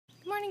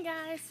morning,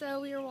 guys.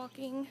 So we are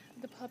walking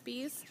the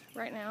puppies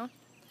right now,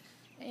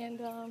 and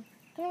come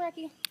on,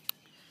 Rocky.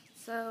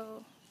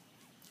 So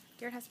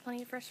Garrett has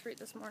plenty of fresh fruit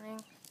this morning,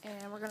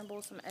 and we're gonna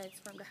boil some eggs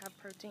for him to have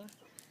protein.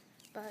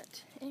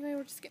 But anyway,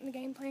 we're just getting the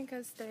game plan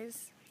because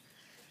today's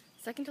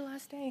second to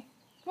last day.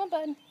 Come on,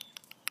 bud.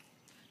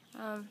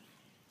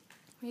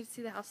 We need to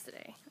see the house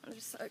today. I'm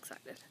just so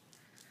excited.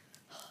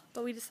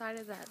 But we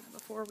decided that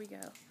before we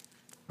go.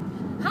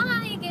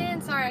 Hi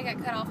again. Sorry I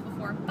got cut off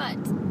before, but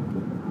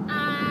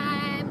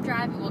I'm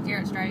driving. Well,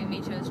 Garrett's driving me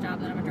to his job,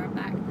 then I'm gonna drive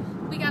back.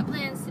 We got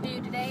plans to do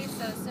today,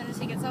 so as soon as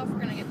he gets off, we're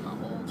gonna get him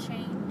an oil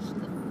change,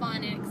 the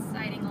fun and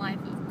exciting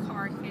life of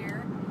car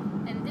care,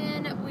 and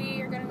then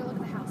we are gonna go look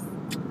at the house.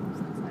 I'm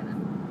so excited.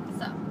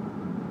 So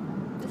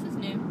this is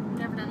new. I've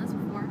never done this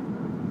before.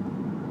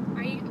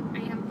 Are you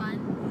having fun?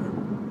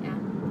 Yeah.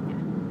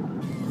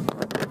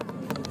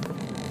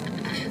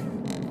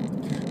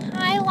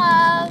 Hi,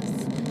 loves.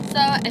 So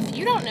if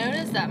you don't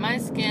notice that my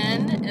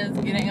skin is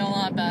getting a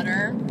lot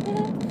better,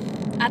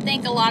 I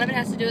think a lot of it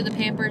has to do with the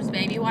Pampers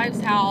Baby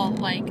Wipes, how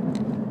like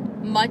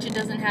much it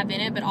doesn't have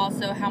in it, but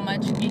also how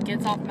much it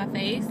gets off my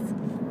face,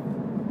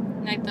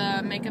 like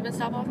the makeup and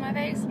stuff off my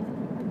face.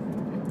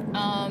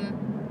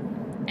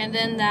 And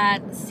then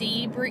that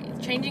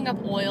changing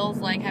up oils,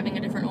 like having a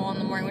different oil in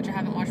the morning, which I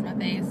haven't washed my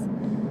face.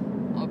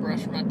 I'll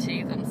brush my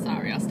teeth. I'm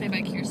sorry. I'll stay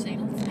back here so you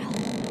don't smell.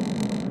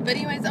 But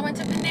anyways, I went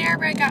to Panera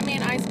Bread, got me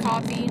an iced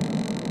coffee,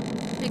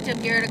 picked up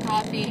Garrett a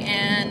coffee,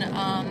 and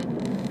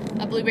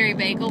a blueberry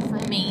bagel for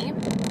me.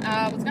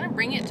 I was gonna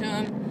bring it to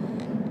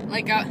him,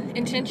 like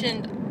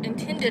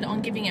intended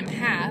on giving him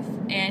half,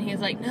 and he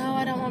was like, no,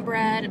 I don't want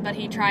bread, but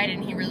he tried it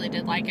and he really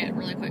did like it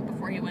really quick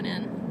before he went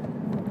in.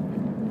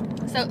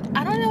 So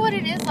I don't know what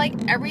it is, like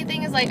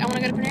everything is like, I want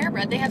to go to Panera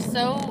Bread. They have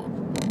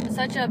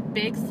such a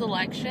big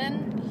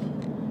selection,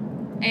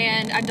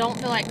 and I don't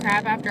feel like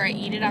crap after I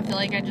eat it. I feel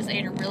like I just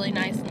ate a really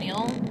nice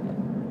meal.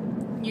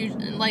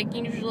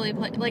 Usually,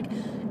 like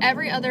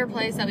every other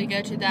place that we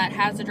go to that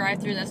has a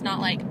drive-thru that's not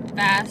like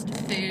fast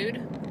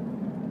food,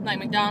 like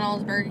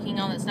McDonald's, Burger King,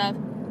 all that stuff,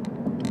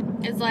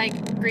 it's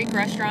like Greek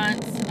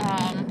restaurants,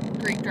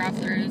 Greek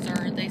drive-thrus,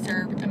 or they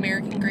serve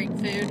American Greek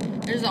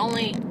food. There's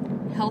only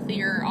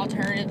healthier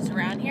alternatives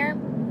around here,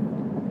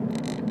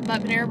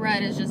 but Panera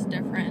Bread is just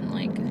different.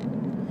 Like,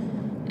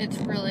 it's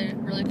really,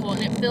 really cool,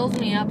 and it fills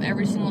me up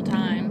every single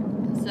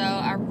time.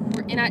 So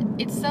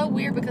it's so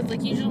weird because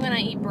like usually when I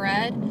eat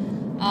bread,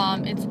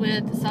 it's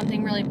with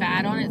something really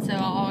bad on it, so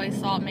I always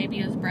thought maybe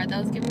it was bread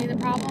that was giving me the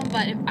problem.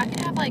 But if I could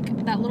have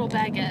like that little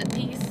baguette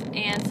piece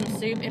and some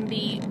soup and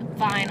be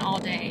fine all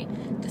day,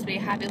 just be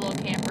a happy little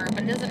camper.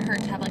 But it doesn't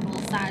hurt to have like a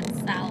little side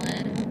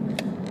salad.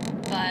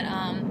 But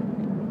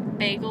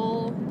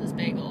this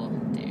bagel,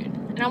 dude.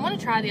 And I want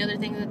to try the other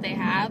things that they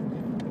have.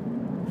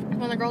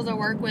 One of the girls I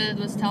work with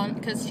was telling,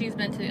 because she's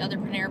been to the other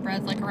Panera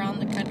Breads like around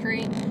the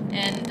country,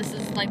 and this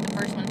is like the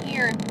first one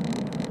here.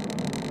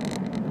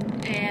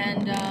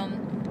 And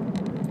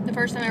the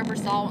first time I ever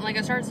saw one, like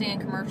I started seeing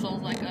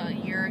commercials like a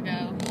year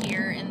ago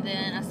here, and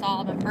then I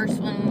saw the first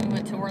one when we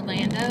went to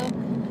Orlando.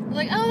 I was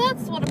like, oh,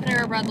 that's what a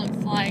Panera Bread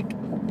looks like.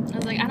 I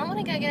was like, I don't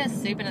want to go get a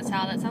soup and a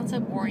salad. That sounds so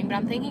boring. But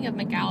I'm thinking of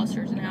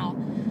McAllister's and how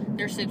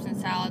their soups and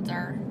salads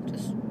are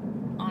just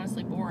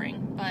honestly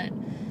boring. But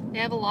they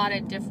have a lot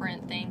of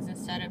different things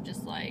instead of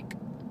just like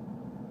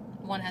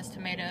one has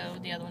tomato,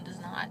 the other one does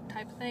not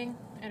type of thing.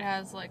 It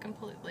has like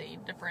completely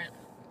different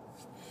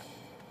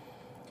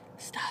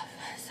stuff.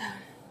 So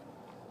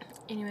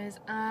anyways,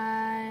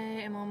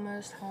 I am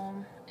almost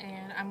home,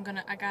 and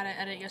I gotta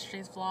edit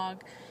yesterday's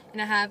vlog,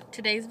 and I have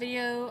today's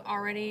video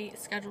already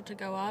scheduled to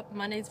go up,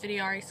 Monday's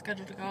video already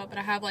scheduled to go up, but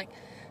I have like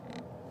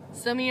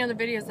so many other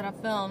videos that I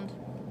filmed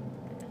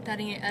that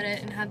I need to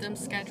edit and have them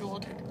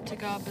scheduled to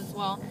go up as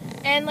well.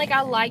 And like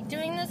I like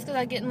doing this because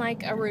I get in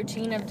like a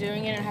routine of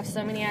doing it, and I have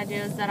so many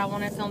ideas that I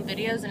want to film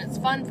videos, and it's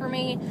fun for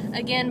me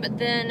again. But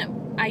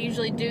then I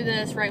usually do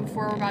this right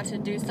before we're about to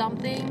do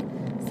something,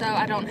 so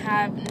I don't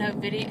have no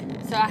video,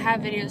 so I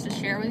have videos to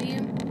share with you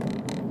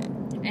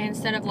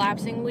instead of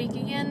lapsing week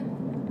again.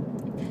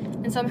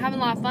 And so I'm having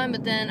a lot of fun,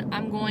 but then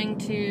I'm going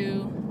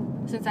to,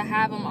 since I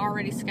have them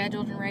already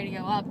scheduled and ready to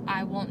go up,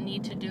 I won't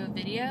need to do a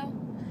video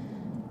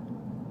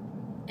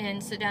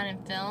and sit down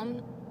and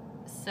film.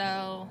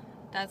 So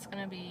that's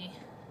gonna be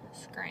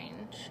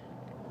strange.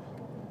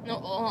 No,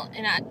 well,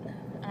 and I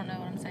don't know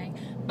what I'm saying,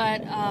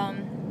 but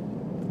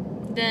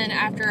then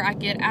after I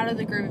get out of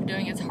the groove of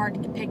doing it, it's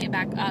hard to pick it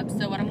back up.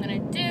 So what I'm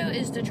going to do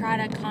is to try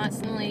to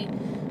constantly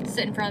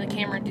sit in front of the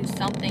camera and do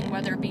something,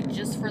 whether it be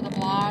just for the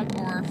vlog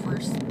or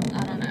for,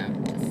 I don't know,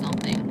 just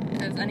something.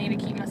 Because I need to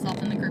keep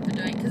myself in the group of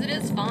doing it, because it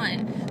is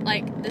fun.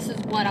 Like, this is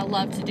what I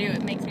love to do.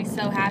 It makes me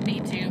so happy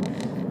to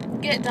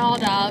get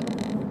dolled up,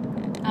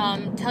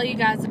 tell you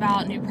guys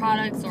about new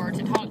products, or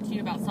to talk to you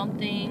about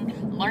something,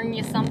 learn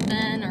you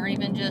something, or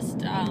even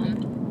just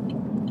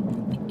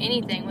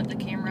anything with the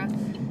camera.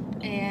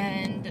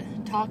 And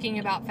talking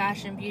about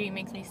fashion and beauty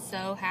makes me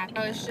so happy.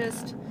 So it's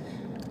just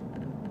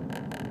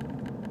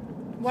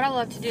what I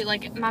love to do.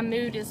 Like, my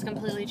mood is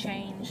completely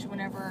changed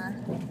whenever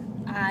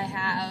I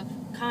have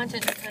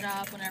content to put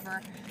up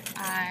whenever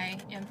I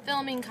am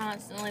filming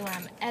constantly, when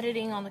I'm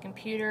editing on the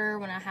computer,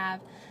 when I have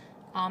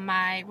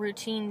my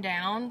routine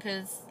down,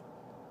 because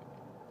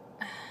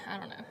I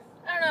don't know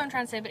what I'm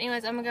trying to say, but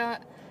anyways, I'm going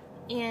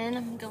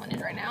in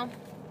right now,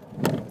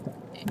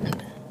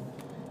 and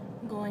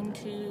I'm going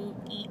to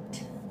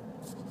eat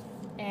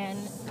and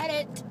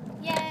edit.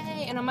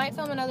 Yay! And I might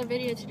film another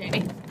video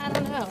today. I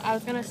don't know. I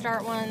was going to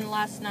start one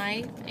last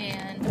night,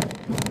 and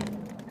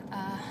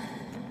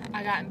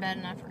I got in bed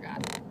and I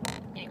forgot.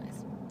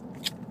 Anyways.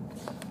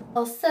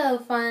 Also,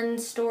 fun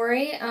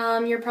story.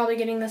 You're probably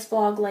getting this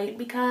vlog late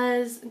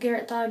because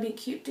Garrett thought it'd be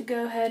cute to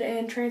go ahead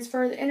and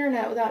transfer the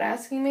internet without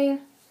asking me.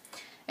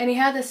 And he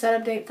had the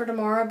setup date for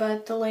tomorrow,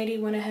 but the lady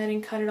went ahead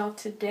and cut it off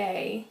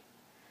today.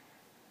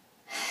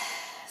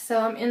 So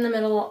I'm in the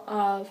middle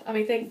of,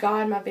 thank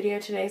God my video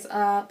today's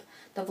up.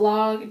 The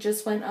vlog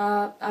just went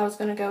up. I was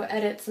going to go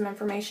edit some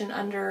information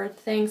under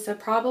things. So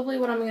probably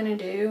what I'm going to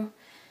do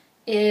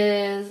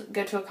is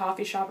go to a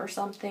coffee shop or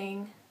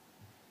something.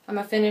 I'm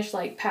going to finish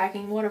like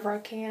packing whatever I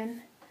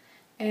can.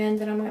 And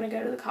then I'm going to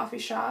go to the coffee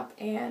shop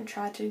and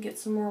try to get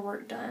some more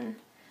work done.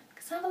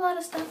 Because I have a lot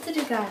of stuff to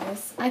do,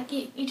 guys.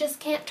 You just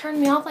can't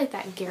turn me off like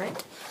that,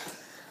 Garrett.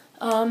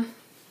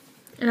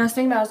 And I was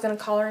thinking about I was going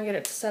to call her and get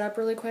it set up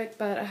really quick,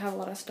 but I have a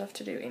lot of stuff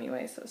to do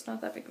anyway, so it's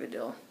not that big of a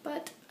deal.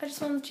 But I just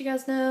want to let you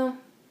guys know,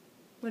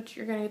 which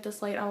you're going to get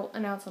this late. I'll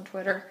announce on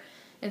Twitter,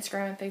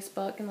 Instagram, and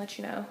Facebook and let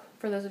you know,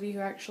 for those of you who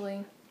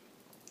actually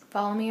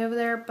follow me over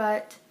there.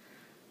 But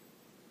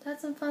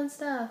that's some fun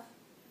stuff.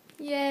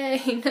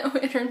 Yay, no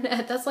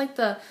internet. That's like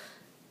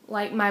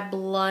my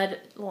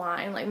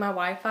bloodline. Like my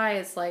Wi-Fi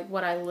is like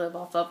what I live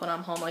off of when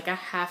I'm home. Like I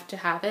have to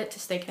have it to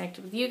stay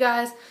connected with you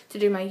guys, to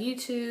do my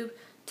YouTube,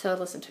 to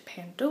listen to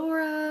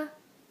Pandora,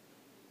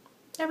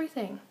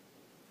 everything,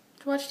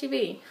 to watch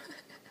TV.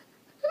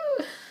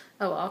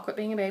 Oh well, I'll quit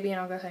being a baby and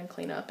I'll go ahead and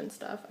clean up and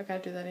stuff. I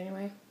gotta do that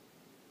anyway.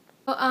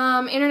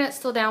 Well, internet's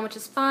still down, which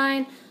is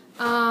fine.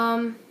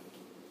 I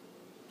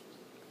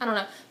don't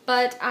know,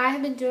 but I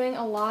have been doing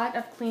a lot.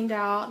 I've cleaned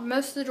out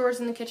most of the drawers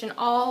in the kitchen,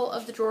 all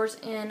of the drawers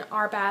in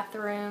our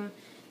bathroom,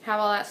 have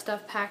all that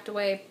stuff packed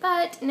away.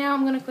 But now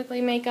I'm going to quickly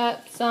make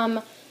up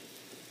some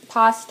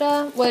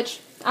pasta,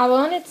 which I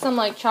wanted some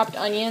like chopped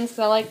onions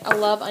because I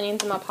love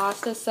onions in my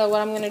pasta. So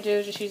what I'm going to do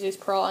is just use these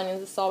pearl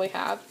onions. That's all we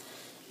have.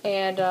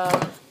 And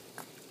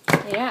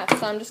yeah,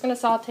 so I'm just going to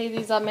saute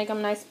these up, make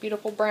them nice,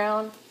 beautiful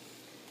brown.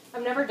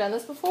 I've never done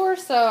this before,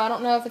 so I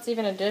don't know if it's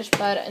even a dish,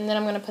 and then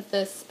I'm going to put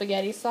this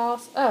spaghetti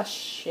sauce. Oh,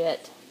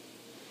 shit.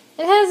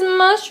 It has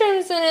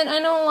mushrooms in it. I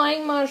don't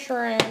like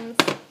mushrooms.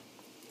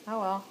 Oh,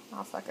 well.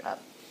 I'll suck it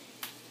up.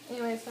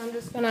 Anyway, so I'm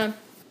just going to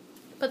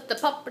put the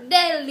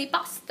pappardelle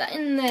pasta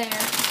in there.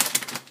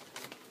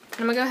 And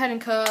I'm going to go ahead and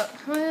cook.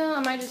 Well,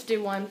 I might just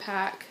do one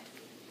pack.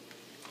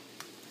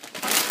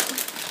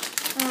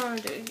 Oh,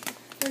 dude.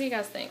 What do you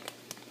guys think?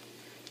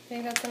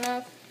 Think that's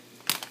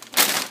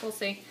enough? We'll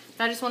see.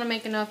 I just want to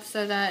make enough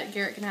so that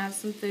Garrett can have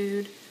some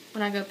food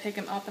when I go pick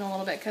him up in a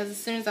little bit. Because as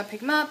soon as I pick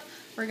him up,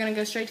 we're going to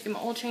go straight to get my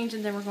oil change,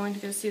 and then we're going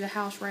to go see the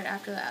house right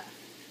after that.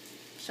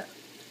 So,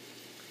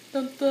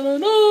 dun, dun,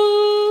 dun, dun.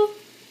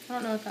 I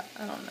don't know what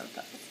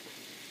that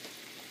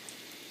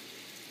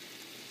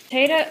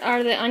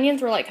was. The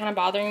onions were like kind of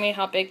bothering me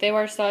how big they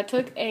were, so I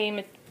took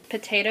a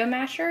potato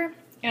masher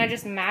and I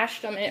just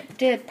mashed them, and it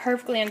did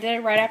perfectly, and did it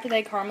right after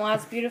they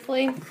caramelized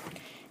beautifully.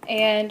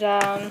 And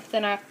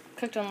then I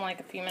cooked them like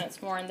a few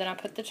minutes more, and then I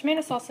put the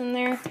tomato sauce in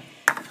there.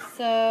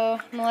 So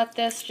I'm going to let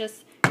this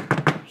just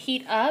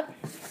heat up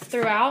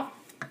throughout.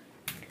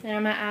 Then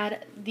I'm going to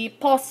add the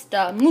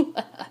pasta.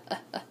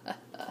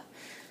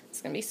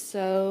 It's going to be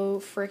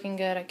so freaking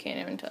good, I can't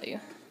even tell you.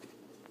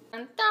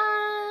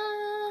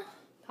 Dun-dun!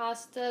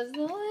 Pasta's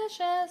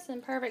delicious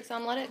and perfect. So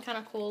I'm going to let it kind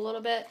of cool a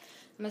little bit.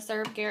 I'm going to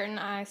serve Garrett and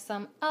I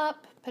some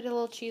up, put a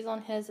little cheese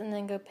on his, and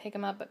then go pick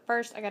him up. But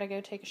first, I got to go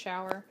take a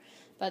shower.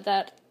 But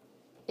that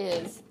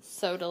is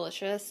so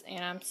delicious,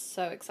 and I'm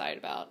so excited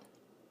about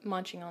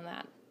munching on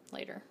that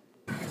later.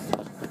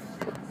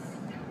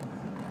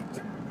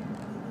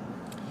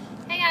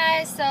 Hey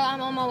guys, so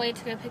I'm on my way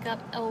to go pick up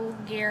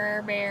old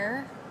Gare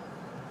Bear,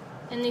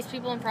 and these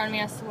people in front of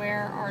me, I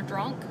swear, are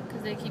drunk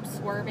because they keep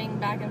swerving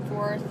back and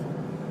forth,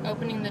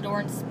 opening the door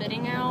and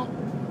spitting out.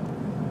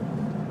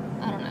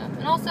 I don't know.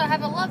 And also I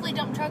have a lovely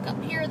dump truck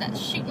up here that's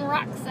shooting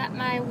rocks at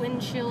my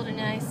windshield, and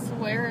I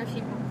swear if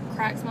he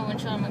cracks my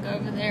windshield, I'm gonna go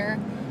over there,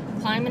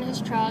 climb in his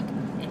truck,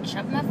 and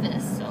shove my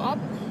fist so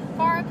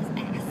far up his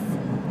ass,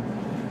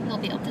 he'll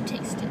be able to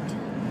taste it.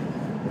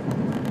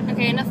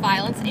 Okay, enough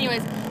violence.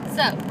 Anyways,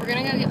 so we're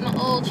gonna go get my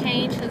oil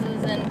change because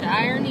it's in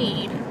dire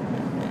need.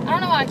 I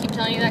don't know why I keep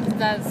telling you that because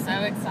that's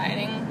so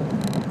exciting.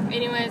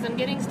 Anyways, I'm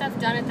getting stuff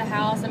done at the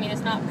house. I mean,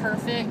 it's not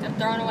perfect. I'm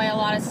throwing away a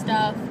lot of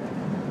stuff,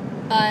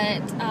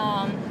 but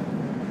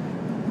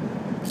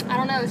I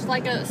don't know. It's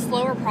like a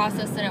slower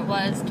process than it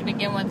was to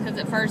begin with, because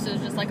at first it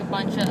was just like a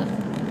bunch of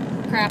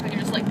crap I could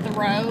just like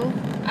throw.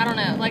 I don't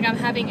know, like I'm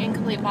having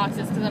incomplete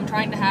boxes because I'm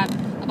trying to have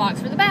a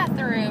box for the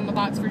bathroom, a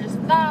box for just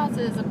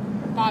vases, a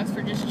box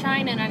for just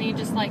china, and I need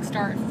to just like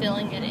start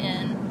filling it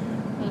in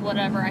with with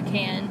whatever I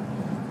can.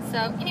 So,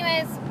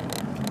 anyways,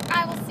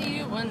 I will see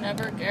you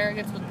whenever Garrett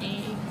gets with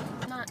me.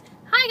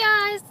 Hi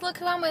guys, look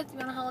who I'm with. You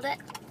wanna hold it?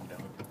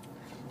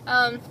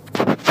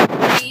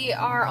 We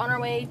are on our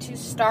way to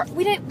start.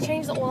 We didn't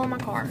change the oil in my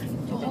car.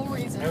 The whole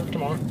reason. No,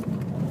 come on. I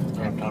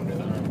don't have time to do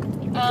that.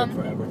 It took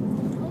forever.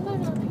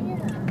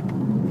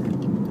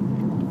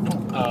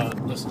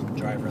 Listen,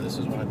 driver, this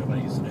is why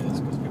nobody used to do this,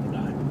 because people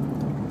die.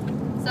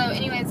 So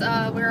anyways,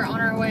 we're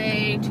on our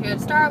way to go to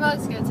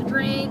Starbucks, get a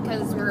drink,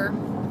 because we're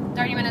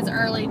 30 minutes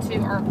early to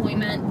our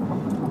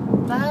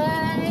appointment.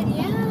 But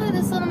yeah,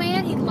 this little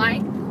man, he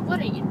liked, what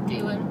are you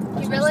doing?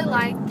 He really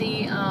liked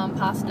the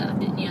pasta,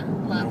 didn't you?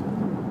 Love.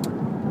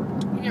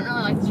 He didn't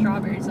really like the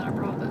strawberries that I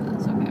brought, but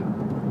that's okay.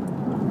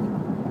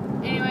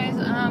 Anyways,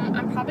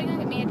 I'm probably going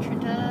to get me a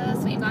Trenta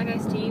sweet black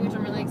iced tea, which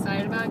I'm really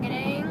excited about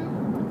getting.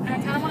 I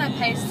kind of want a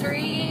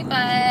pastry,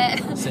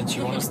 but... Since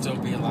you want to still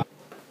be alive.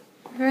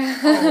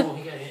 Oh,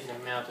 he got hit in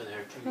the mouth with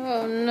her too.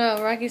 Oh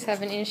no, Rocky's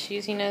having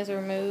issues. He knows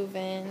we're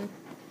moving.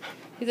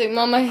 He's like,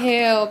 Mama,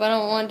 help. I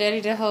don't want Daddy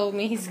to hold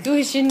me. He's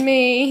squishing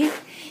me.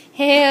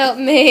 Help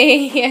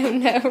me. Oh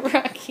no,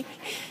 Rocky.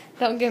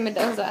 Don't give me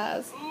those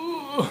eyes.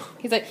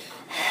 He's like,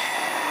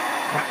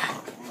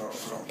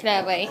 get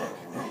that way.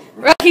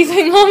 Rocky's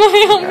like, Mama,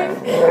 help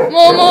me.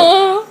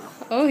 Mama.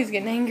 Oh, he's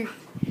getting angry.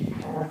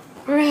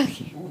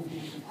 Rocky.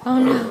 Oh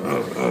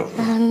no.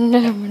 Oh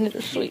no, my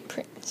little sweet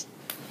prince.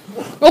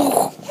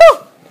 Oh.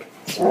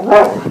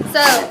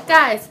 So,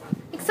 guys,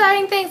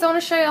 exciting things. I want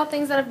to show y'all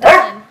things that I've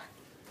done.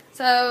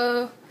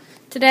 So,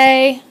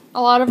 today,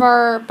 a lot of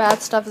our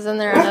bad stuff is in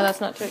there. I know that's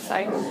not too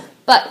exciting.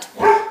 But,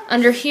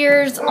 under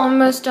here's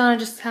almost done. I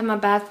just have my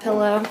bath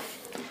pillow.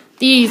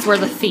 These were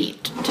the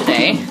feet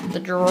today. The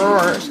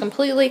drawers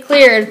completely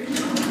cleared.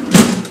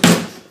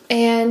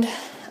 And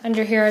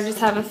under here, I just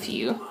have a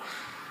few.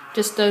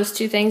 Just those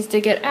two things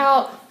to get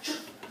out.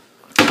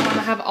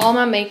 I have all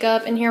my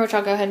makeup in here, which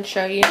I'll go ahead and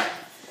show you.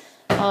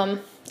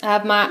 I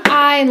have my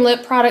eye and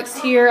lip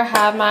products here. I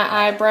have my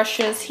eye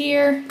brushes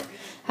here.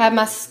 I have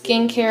my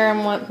skincare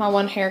and my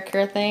one hair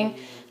care thing.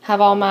 I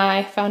have all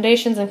my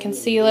foundations and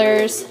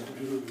concealers.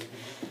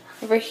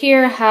 Over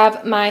here I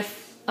have my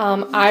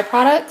eye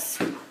products.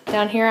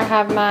 Down here I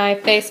have my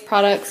face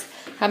products.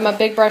 I have my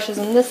big brushes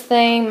in this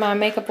thing, my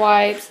makeup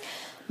wipes,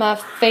 my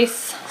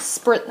face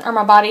spritz, or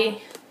my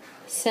body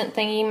scent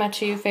thingy, my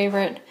two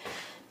favorite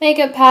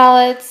makeup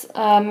palettes,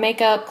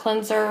 makeup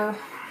cleanser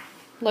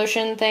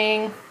lotion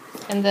thing,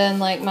 and then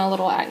like my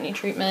little acne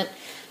treatment,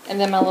 and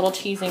then my little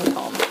teasing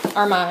comb,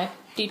 or my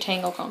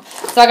detangle comb.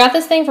 So I got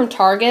this thing from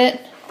Target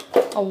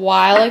a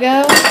while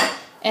ago,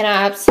 and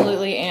I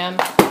absolutely am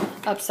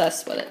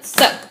obsessed with it.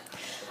 So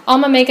all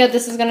my makeup,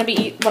 this is going to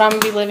be what I'm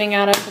going to be living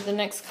out of for the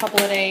next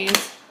couple of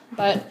days,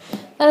 but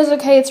that is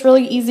okay. It's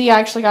really easy. I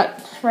actually got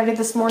ready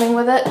this morning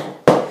with it.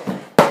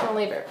 I'll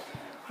leave it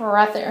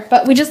right there.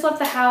 But we just left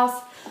the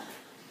house.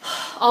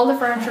 All the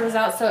furniture was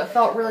out, so it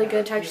felt really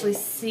good to actually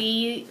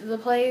see the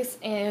place,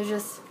 and it was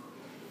just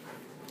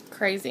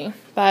crazy.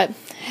 But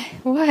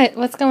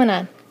what's going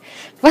on?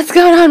 What's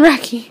going on,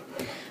 Rocky?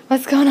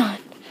 What's going on?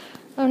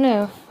 Oh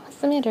no, what's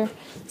the matter?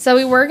 So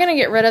we were gonna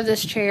get rid of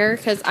this chair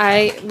because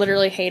I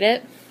literally hate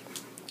it,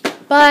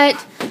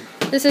 but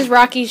this is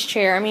Rocky's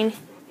chair. I mean,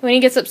 when he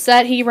gets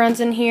upset, he runs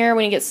in here.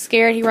 When he gets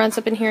scared, he runs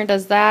up in here and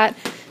does that,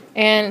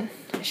 and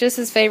it's just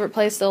his favorite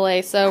place to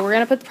lay. So we're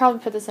gonna probably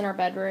put this in our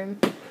bedroom,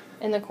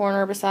 in the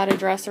corner beside a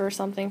dresser or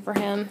something for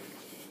him.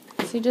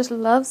 So he just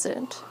loves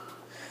it.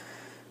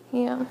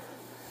 Yeah.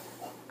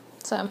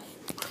 So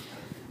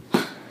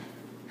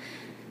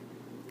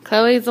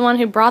Chloe's the one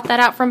who brought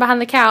that out from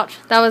behind the couch.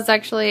 That was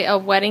actually a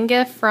wedding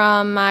gift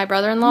from my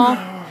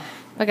brother-in-law,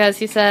 because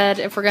he said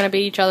if we're going to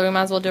be each other, we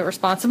might as well do it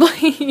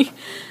responsibly.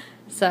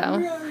 So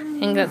I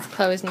think that's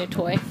Chloe's new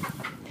toy.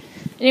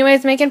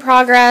 Anyways, making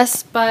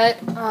progress,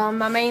 but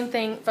my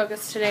main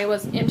focus today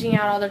was emptying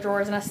out all the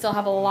drawers, and I still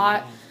have a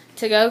lot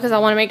to go because I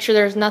want to make sure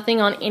there's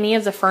nothing on any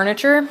of the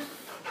furniture.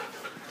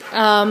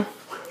 So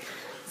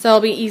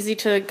it'll be easy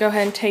to go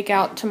ahead and take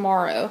out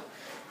tomorrow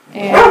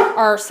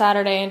or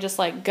Saturday and just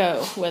like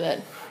go with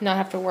it, not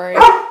have to worry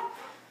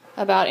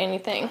about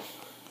anything.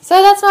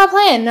 So that's my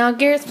plan. Now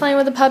Garrett's playing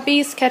with the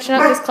puppies, catching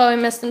up because Chloe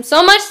missed them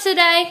so much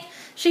today.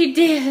 She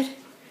did.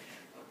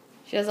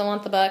 She doesn't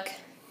want the buck.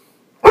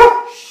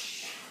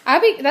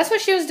 That's what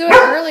she was doing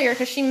earlier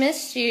because she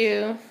missed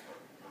you.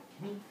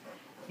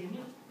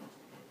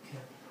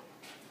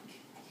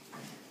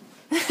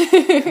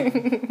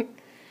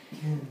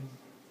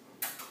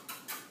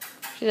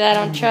 She said,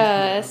 I don't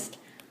trust.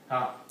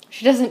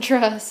 She doesn't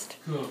trust.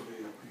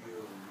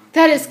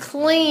 That is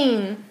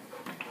clean.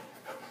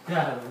 She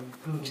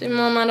said,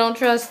 Mom, I don't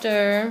trust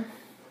her.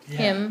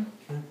 Him.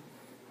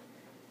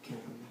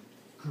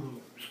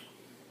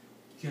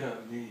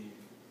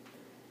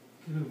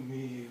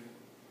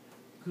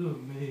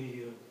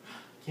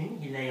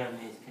 Can you lay on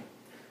this?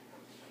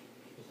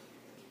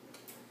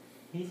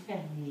 He's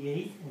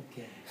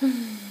okay.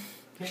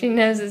 She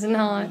knows it's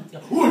not.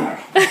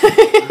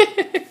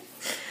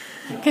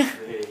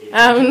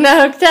 Oh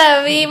no,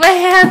 Toby, what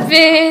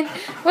happened?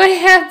 What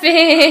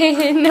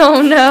happened?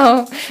 No,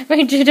 no.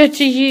 I did that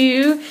to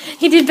you.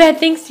 He did bad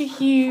things to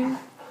you.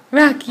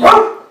 Rocky.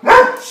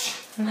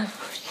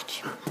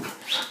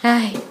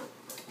 Hi.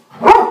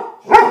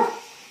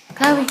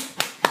 Chloe.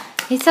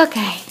 It's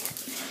okay.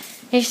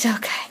 It's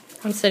okay.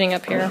 I'm sitting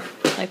up here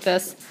like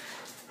this.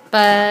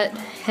 But,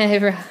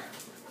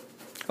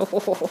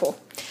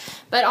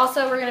 but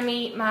also we're going to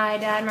meet my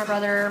dad, my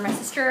brother, my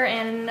sister,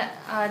 and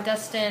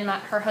Dustin,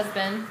 her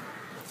husband,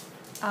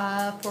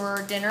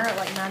 for dinner at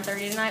like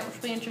 9:30 tonight, which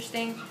will be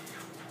interesting.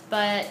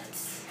 But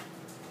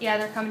yeah,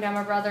 they're coming down.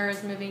 My brother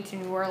is moving to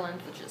New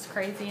Orleans, which is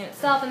crazy in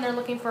itself, and they're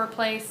looking for a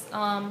place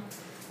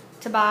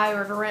to buy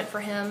or to rent for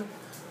him.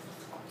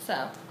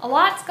 So a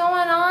lot's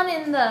going on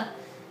in the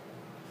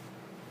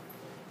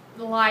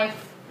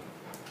life.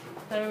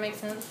 That would make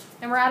sense.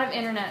 And we're out of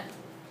internet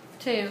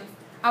too.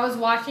 I was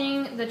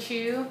watching the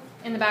Chew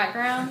in the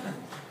background,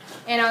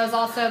 and I was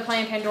also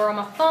playing Pandora on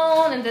my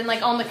phone, and then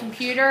like on the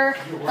computer,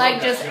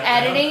 like just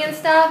editing and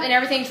stuff, and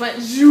everything just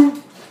went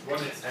zoom.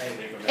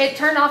 It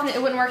turned off and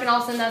it wouldn't work, and all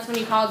of a sudden that's when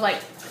you called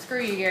like,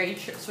 screw you, Gary, you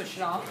should switch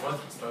it off. It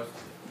wasn't supposed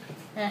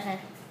to.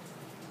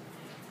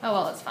 Oh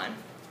well, it's fine.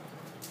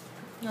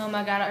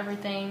 I got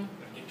everything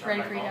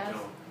ready for you guys.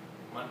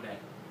 Monday.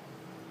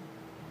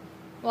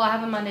 Well, I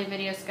have a Monday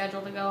video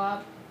scheduled to go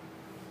up.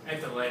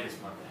 At the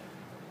latest Monday.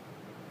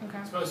 Okay.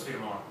 It's supposed to be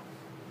tomorrow.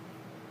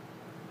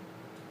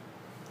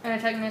 And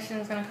a technician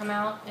is going to come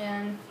out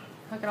and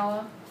hook it all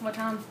up. What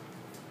time?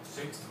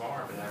 6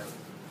 tomorrow, but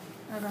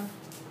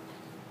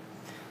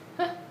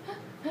Okay.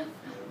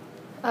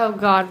 Oh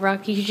God,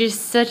 Rocky, you're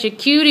just such a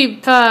cutie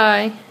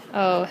pie.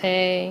 Oh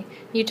hey,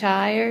 you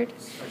tired?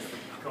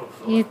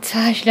 You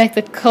tired like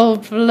the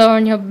cold floor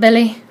in your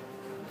belly?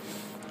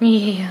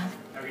 Yeah.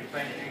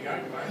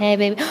 Hey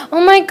baby.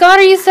 Oh my God,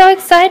 are you so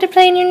excited to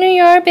play in your new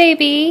yard,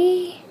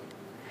 baby?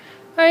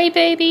 Are you,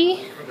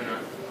 baby?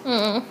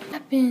 What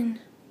happened?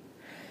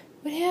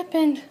 What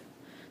happened?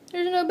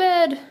 There's no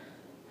bed.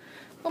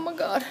 Oh my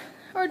God.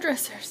 Our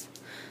dressers.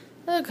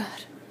 Oh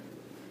God.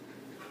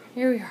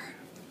 Here we are.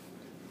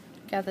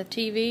 Got the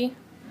TV,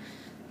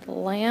 the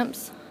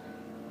lamps.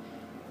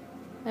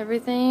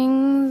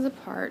 Everything's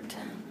apart.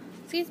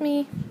 Excuse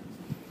me.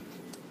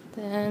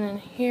 Then in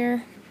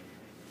here,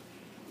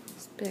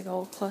 this big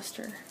old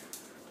cluster.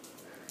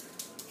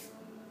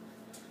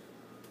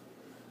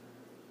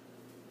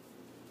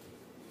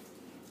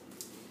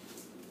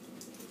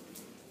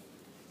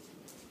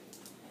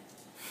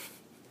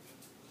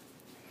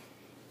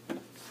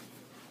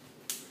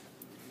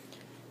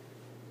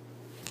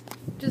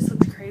 Just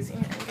looks crazy in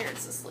here.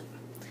 Garrett's asleep.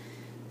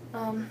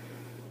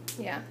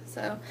 Yeah,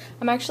 so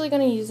I'm actually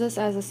going to use this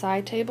as a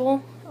side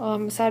table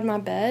beside my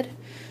bed.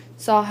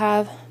 So I'll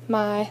have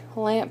my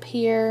lamp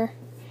here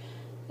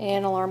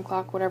and alarm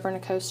clock, whatever, in a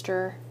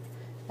coaster.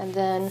 And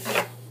then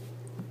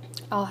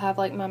I'll have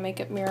like my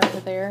makeup mirror over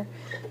there.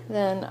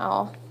 Then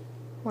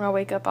when I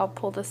wake up, I'll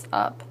pull this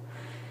up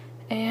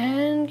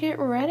and get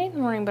ready in the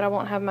morning. But I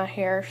won't have my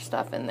hair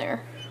stuff in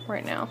there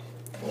right now.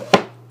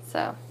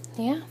 So,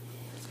 yeah.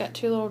 It's got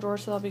 2 little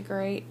drawers, so that'll be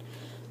great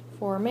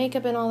for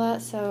makeup and all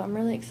that, so I'm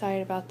really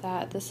excited about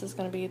that. This is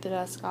going to be the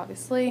desk,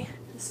 obviously.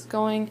 This is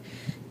going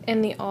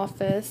in the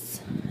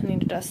office. I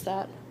need to dust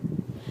that.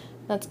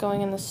 That's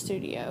going in the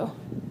studio.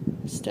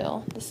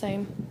 Still the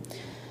same.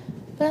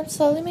 But I'm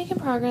slowly making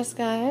progress,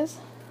 guys.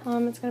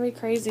 It's going to be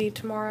crazy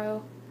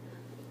tomorrow.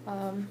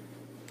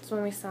 It's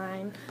when we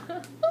sign.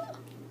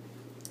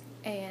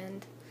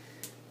 And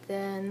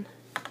then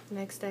the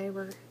next day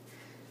we're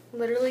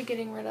literally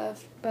getting rid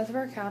of both of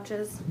our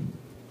couches,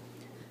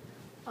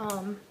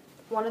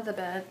 one of the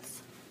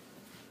beds,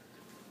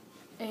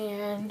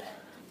 and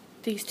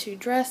these 2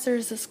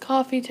 dressers, this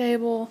coffee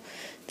table,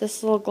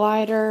 this little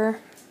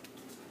glider.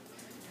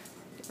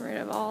 Get rid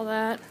of all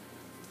that.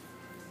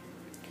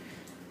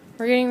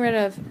 We're getting rid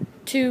of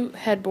 2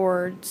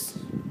 headboards,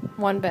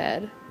 1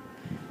 bed,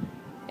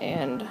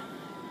 and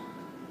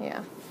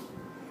yeah,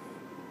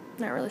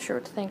 not really sure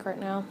what to think right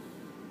now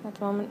at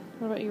the moment.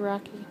 What about you,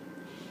 Rocky?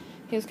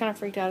 He was kind of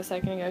freaked out a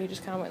second ago. He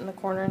just kind of went in the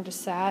corner and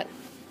just sat,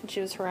 and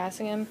she was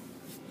harassing him.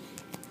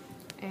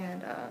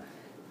 And,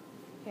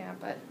 yeah,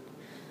 but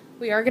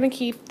we are going to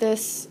keep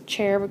this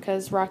chair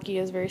because Rocky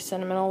is very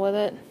sentimental with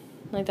it.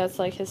 Like, that's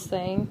like his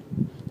thing.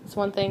 It's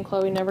one thing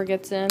Chloe never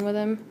gets in with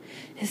him,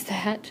 is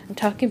that I'm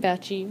talking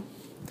about you.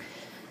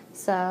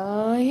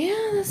 So,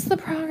 yeah, that's the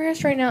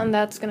progress right now, and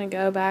that's going to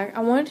go back. I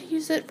wanted to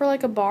use it for,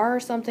 like, a bar or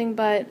something,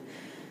 but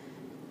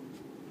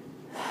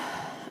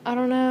I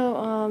don't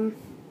know,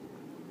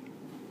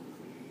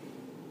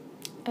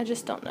 I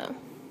just don't know.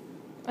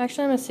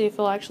 Actually, I'm going to see if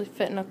it'll actually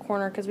fit in a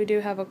corner, because we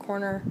do have a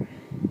corner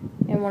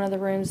in one of the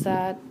rooms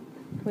that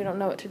we don't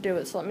know what to do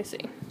with, so let me see.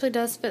 It actually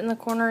does fit in the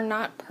corner,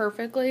 not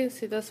perfectly.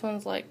 See, this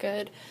one's like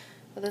good,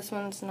 but this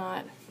one's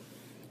not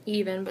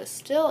even, but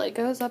still it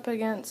goes up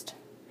against,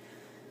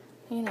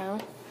 you know.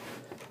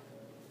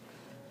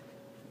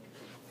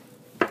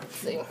 Let's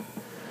see.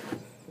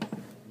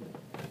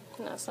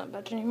 No, it's not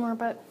budging anymore,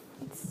 but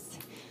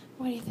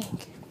what do you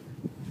think?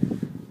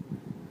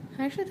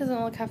 Actually, it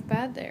doesn't look half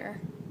bad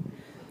there.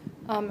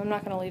 I'm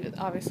not going to leave it,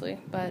 obviously,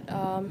 but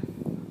I'm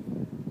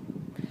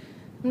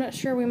not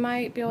sure. We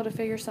might be able to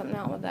figure something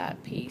out with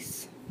that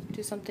piece.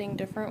 Do something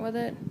different with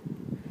it.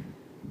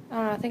 I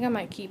don't know. I think I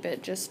might keep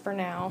it just for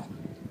now.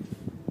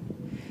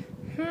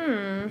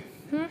 We're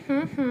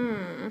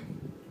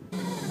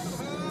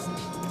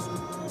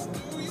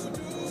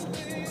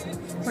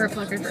at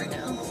Pluckers right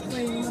now,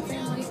 waiting on my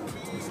family.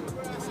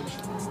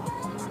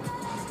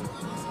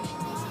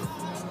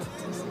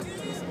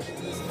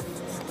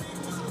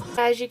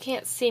 Guys, you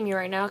can't see me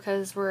right now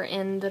because we're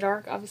in the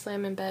dark. Obviously,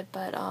 I'm in bed,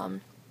 but I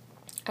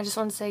just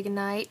wanted to say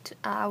goodnight.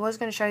 I was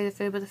going to show you the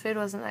food, but the food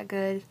wasn't that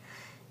good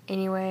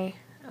anyway.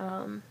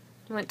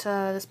 Went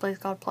to this place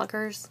called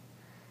Pluckers.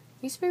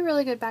 Used to be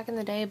really good back in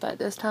the day, but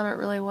this time it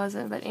really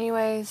wasn't. But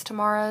anyways,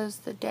 tomorrow's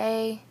the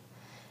day,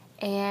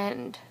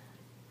 and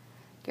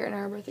Garrett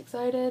and I are both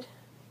excited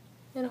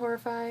and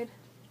horrified.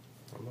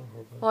 I'm not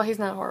horrified. Well, he's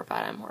not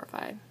horrified, I'm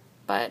horrified.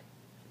 But,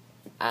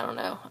 I don't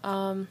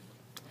know.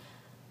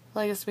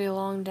 Like, it's going to be a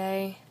long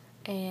day,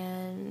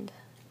 and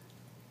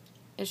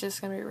it's just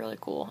going to be really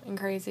cool and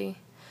crazy.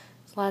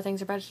 So a lot of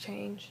things are about to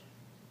change.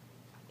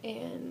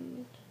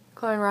 And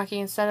Chloe and Rocky,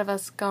 instead of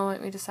us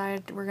going, we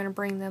decided we're going to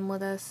bring them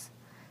with us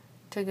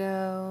to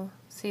go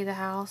see the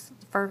house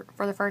for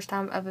the first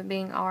time of it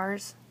being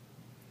ours.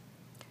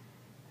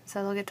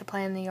 So they'll get to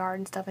play in the yard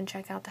and stuff and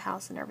check out the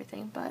house and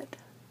everything. But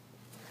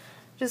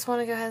just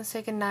want to go ahead and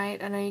say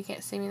goodnight. I know you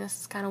can't see me. This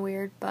is kind of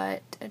weird,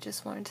 but I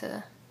just wanted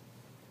to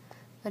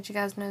let you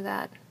guys know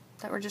that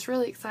we're just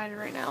really excited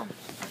right now.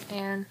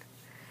 And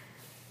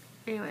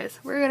anyways,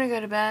 we're going to go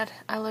to bed.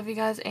 I love you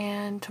guys,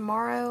 and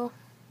tomorrow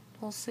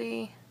we'll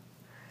see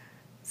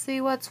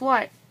what's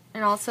what.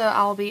 And also,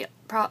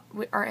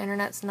 our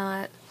internet's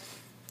not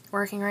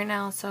working right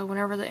now, so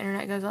whenever the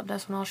internet goes up,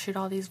 that's when I'll shoot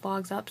all these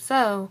vlogs up.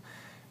 So,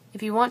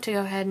 if you want to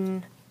go ahead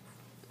and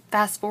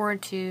fast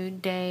forward to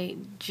day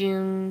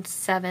June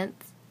 7th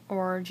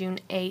or June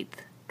 8th,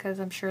 because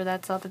I'm sure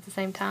that's up at the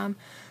same time,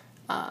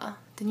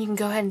 then you can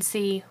go ahead and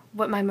see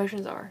what my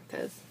emotions are,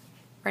 because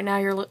right now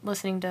you're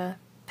listening to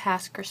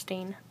past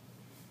Christine.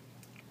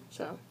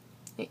 So,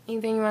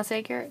 anything you want to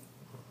say, Garrett?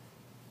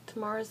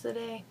 Tomorrow's the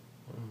day.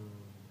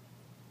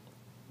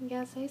 You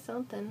gotta say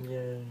something.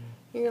 Yeah.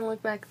 You're gonna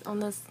look back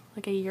on this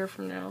like a year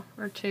from now,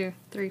 or 2,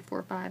 3,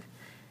 4, 5,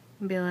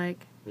 and be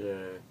like,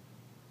 Yeah.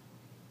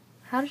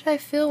 how did I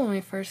feel when we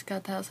first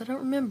got the house? I don't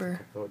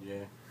remember. Oh,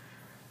 yeah.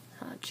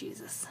 Oh,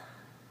 Jesus.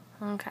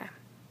 Okay.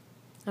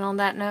 And on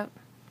that note,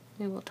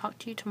 we will talk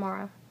to you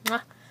tomorrow.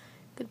 Mwah.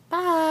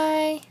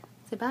 Goodbye.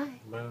 Say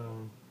bye. Bye.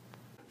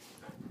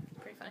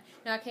 Pretty funny.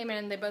 Now I came in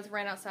and they both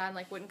ran outside and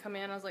like wouldn't come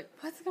in. I was like,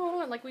 what's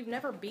going on? Like, we've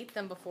never beat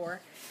them before,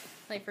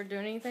 like, for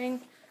doing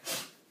anything.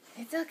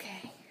 It's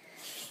okay.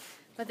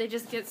 But they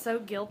just get so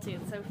guilty.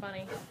 It's so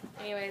funny.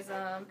 Anyways,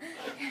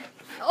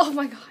 oh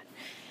my God.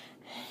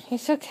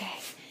 It's okay.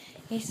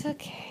 It's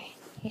okay.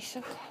 It's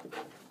okay.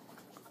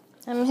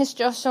 I missed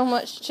y'all so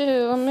much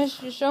too. I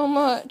missed you so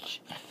much.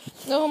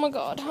 Oh my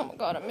God.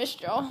 I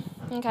missed y'all.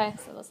 Okay,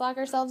 so let's lock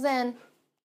ourselves in.